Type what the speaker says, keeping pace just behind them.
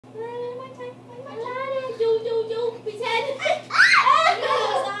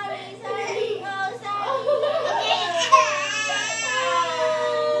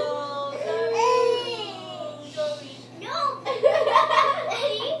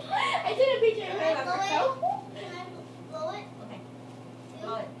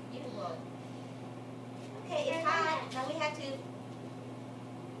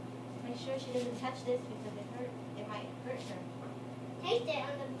Make sure she doesn't touch this because it might hurt her. Taste it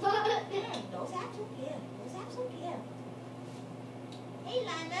on the butt. Those apples, yeah. Those apples, yeah. Hey,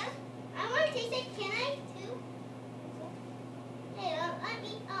 Lana. I want to taste it. Can I too? Hey, let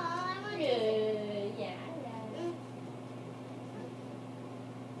me. Oh, I want to taste it. Yeah.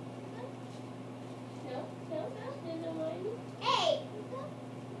 No, there's no one. Hey.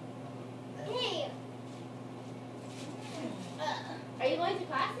 Hey. Are you going to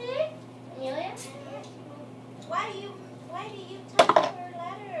class today, Amelia? Why do you touch her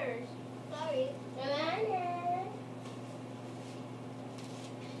letters? Sorry. Alana.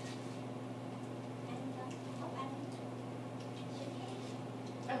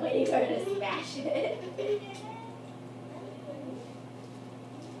 I'm waiting for her to smash it.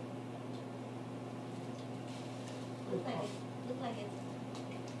 Look like it's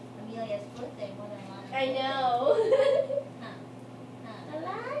Amelia's birthday more than Alana's. I know.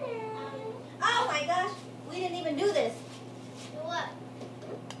 Alana. Oh my gosh, we didn't even do this. What?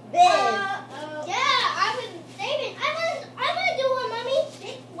 This. Yeah, I was saving. I want to do one, Mommy.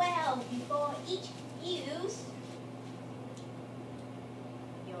 Sit well before each use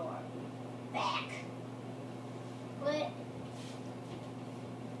your back. What?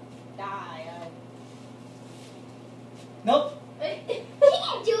 Die. Nope. Can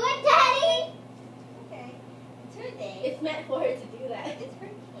you do it, Daddy? Okay. It's her day. It's meant for her to do that. It's her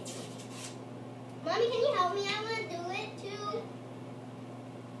day. Mommy, can you help me? I want to do it too.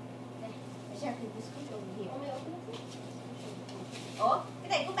 Michelle, can you scoot over here? Want me to open it? Ủa, cái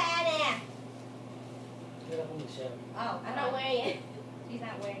này của ba nè. Cái đó của Michelle. Oh, I'm not wearing it. She's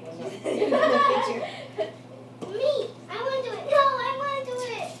not wearing it. I'm She's in the picture. Me, I want to do it. No, I want to do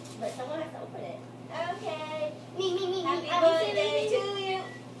it. But someone has to open it. Okay. Me. Happy I will say birthday this. to you.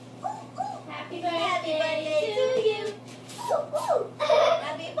 Happy Happy birthday to you.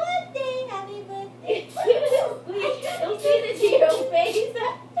 Happy birthday. Happy birthday. Don't say this to your own face.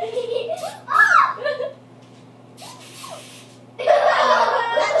 Not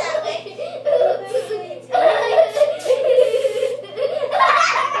that way.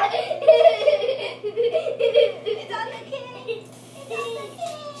 It's on the cake. It's on the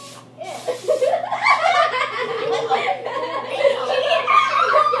cake. Yeah.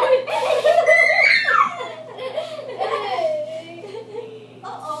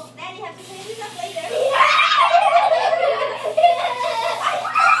 Uh-oh. Now you have to clean this up later.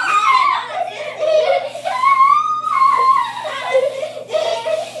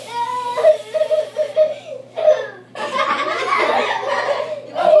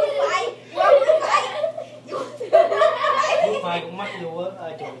 Lúc mai cũng mắc vô á.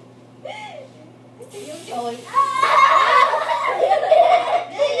 Trời. Rồi.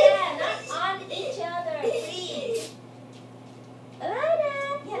 Not on each other, please. Alana.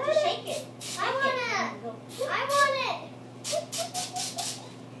 You have to shake it. I want it.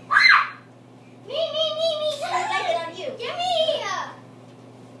 Me. I like it on you. Give me.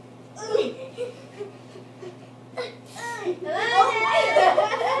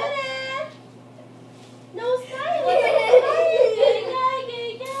 No, stop.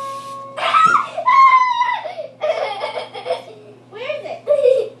 Where is it?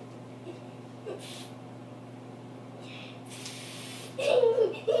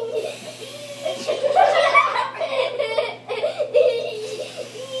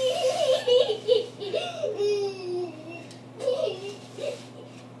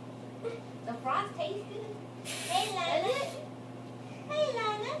 The frost tastes good. Hey, Lana. Hey,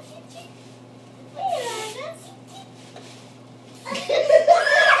 Lana. Hey, Lana.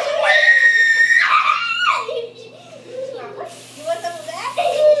 You want some of that?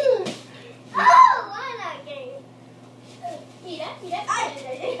 Oh, why not getting?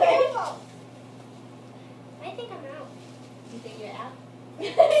 Careful. I think I'm out. You think you're out? You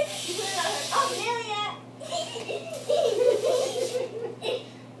put it on her. Oh, Amelia.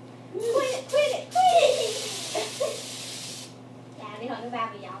 Quit it. Dạ, đi hỏi cái ba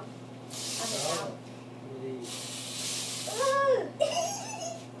bị giọng. Anh bị Đó. giọng. Đi.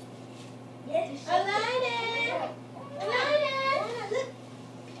 Yes. Alana. Alana. Look.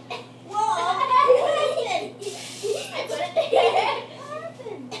 Whoa. I put it there.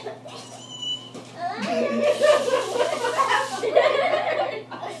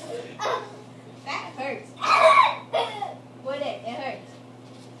 That hurts.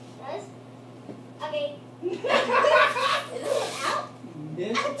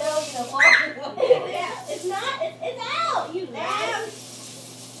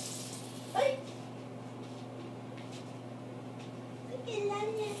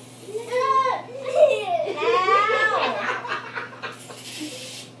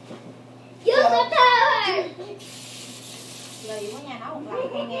 Mày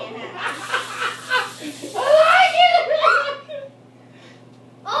không nghe ha.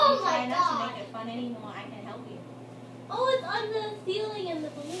 Oh Try my not to god. make it fun anymore. I can help you. Oh, it's on the ceiling and the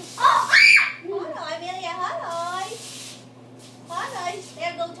balloon. Oh! Hết rồi Amelia, hết rồi. Hết rồi.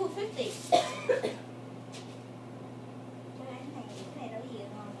 There go 250. Cái này đâu có gì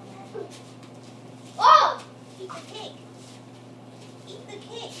ngon đâu mà. Oh! Eat the cake. Eat the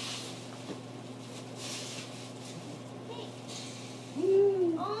cake.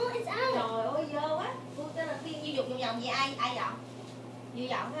 Oh, it's out. Trời ơi dơ quá. Cô tên là Khuyên Như Dục vòng vòng gì ai dọn? Như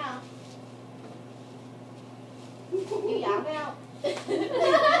dọn phải không? Như dọn phải không? Như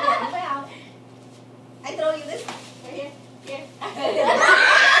dọn phải không? I throw you this. Right here. Here.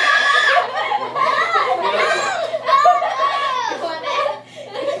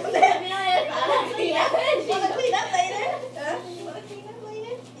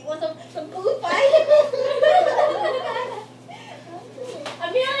 You want some food, right?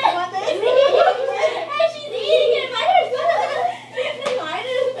 Amelia! Want this? Hey, she's eating it by herself! They lied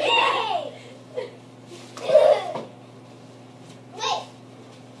to his face. Wait.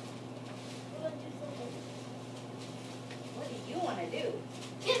 What do you want to do?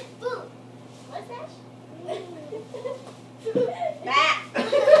 Get food. What's that? Ba.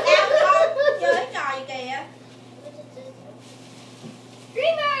 Tao con chơi cái trò gì kìa.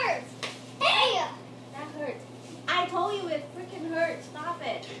 Dreamers. Hey. That hurts. I told you it freaking hurts. Stop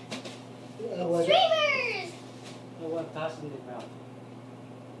it. Dreamers. I want passing the mouth.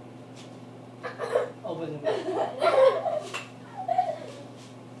 Open the mouth.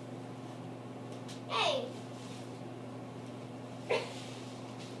 Hey.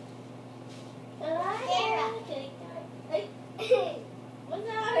 What's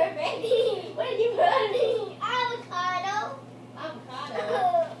that on her face? What did you put on it? Avocado.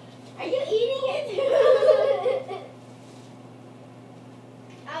 Avocado. Are you eating it?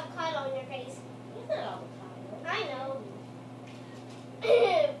 Avocado on your face. It's not avocado. I know.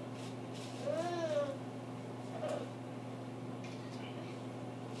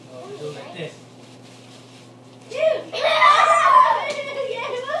 Oh, do like this. Dude!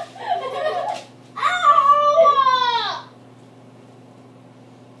 Ow!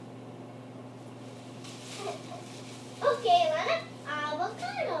 Okay, Lana.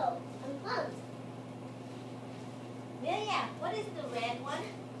 Avocado. I'm pumped. Yeah. What is the red one?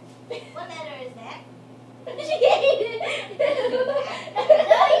 What letter is that? She ate it.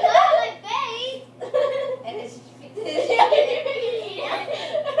 No, you got my face. And it's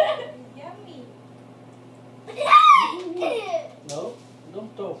yummy. No,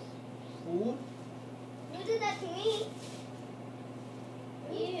 don't throw food. You did that to me.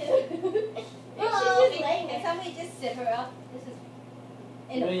 Ew. Oh, She's just laying can there. somebody just sit her up? This is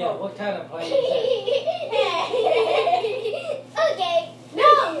Yeah, inappropriate. what kind of plane is that? Okay. No,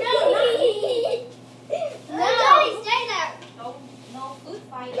 not me. No. Daddy, stay there. No food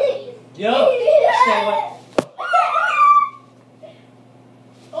fight, please. Yo, stay away.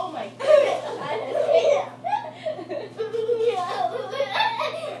 Oh my goodness.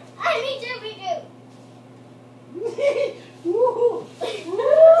 Me too. Woohoo.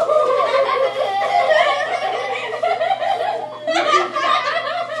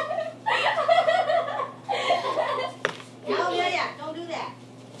 No, yeah. Don't do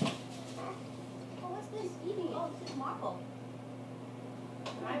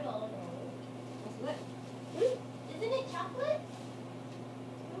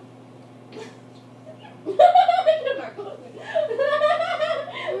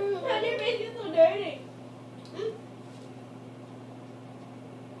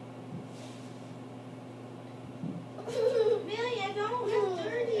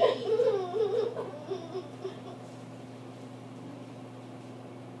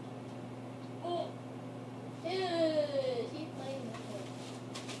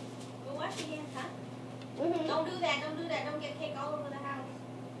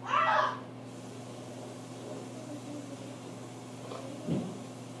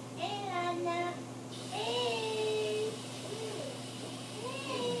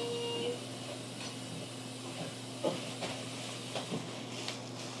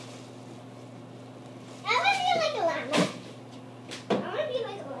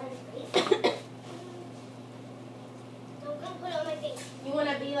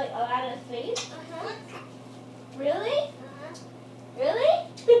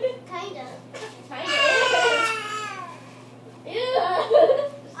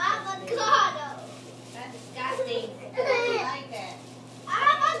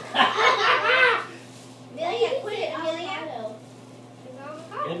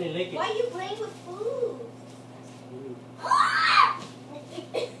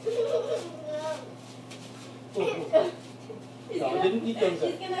You don't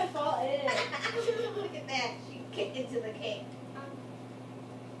She's gonna fall in. Look at that. She kicked into the cake.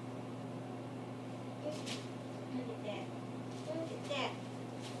 Look at that. Look at that.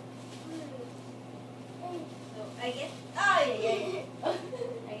 So I guess. Oh yeah, yeah.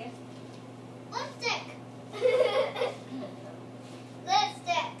 I guess. Lipstick.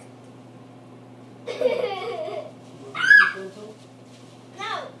 Lipstick.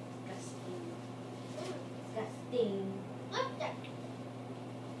 No. Disgusting. Disgusting. Lipstick.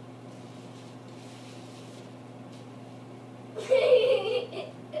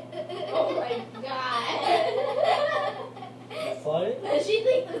 Oh my god. Funny? She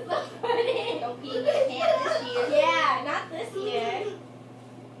thinks it's so funny. Don't pee in your pants this year. Yeah, not this year.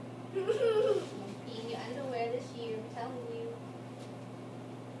 Don't pee in your underwear this year. I'm telling you.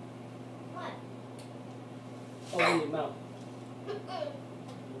 What? Open your mouth.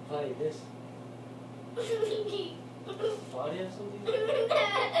 Play this. Party or something?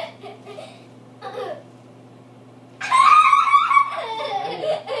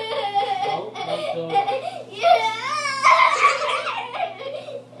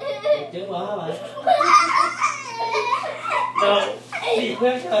 Chứ quá hả bạn? Đâu? Gì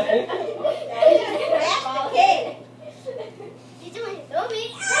quá trời? Okay. You doing it to me?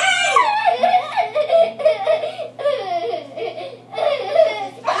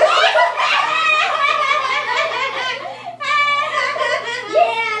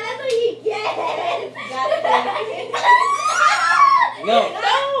 Yeah, that's what you get. No.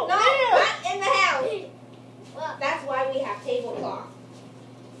 No, not in the house. Well, That's why we have tablecloth.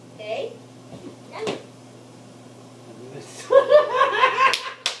 Okay?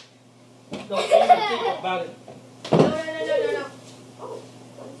 Don't even think about it. No. Oh,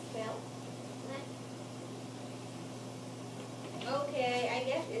 one spell. Okay, I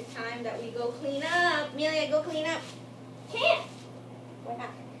guess it's time that we go clean up. Amelia, go clean up. can't. Why not?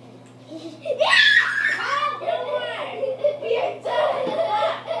 We are done.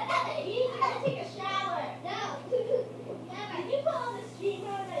 You gotta take a shower. No. Did you put all the street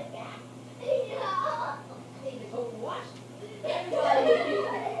on my back? No. Need to go wash. Everybody.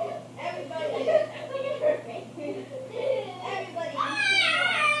 Look at her face. Everybody.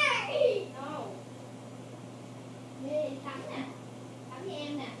 No. Tắm nè. Tắm cho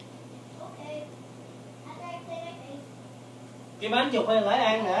em nè. Ok. Anh đây clean my face. Cái bánh chụp hay lấy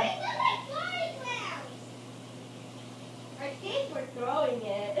ăn hả? Our kids were throwing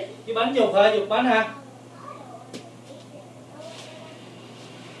it. Cái bánh dục hả? Dục bánh hả?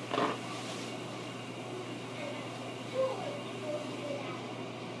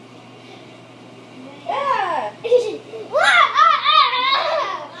 Yeah.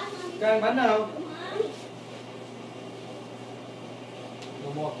 Có ăn bánh không?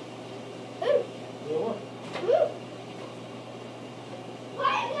 Mua mua. Nhiều quá.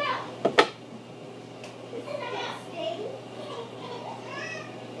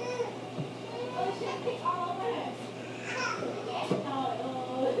 Oh, she picked all over her.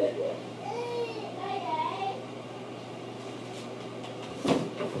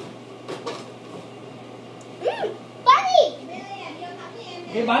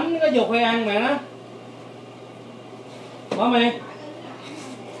 Cái bánh có dục hay ăn mẹ nó? Mommy.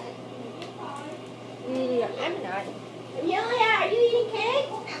 I'm not. Amelia, are you eating cake?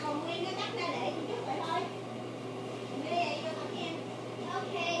 Khúc nào còn nguyên nó cắt ra để chút vậy thôi. Amelia, vô tắm em.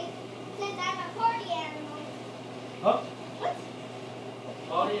 Okay. Since I'm a party animal. Hả?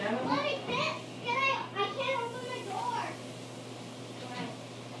 Có đi ăn.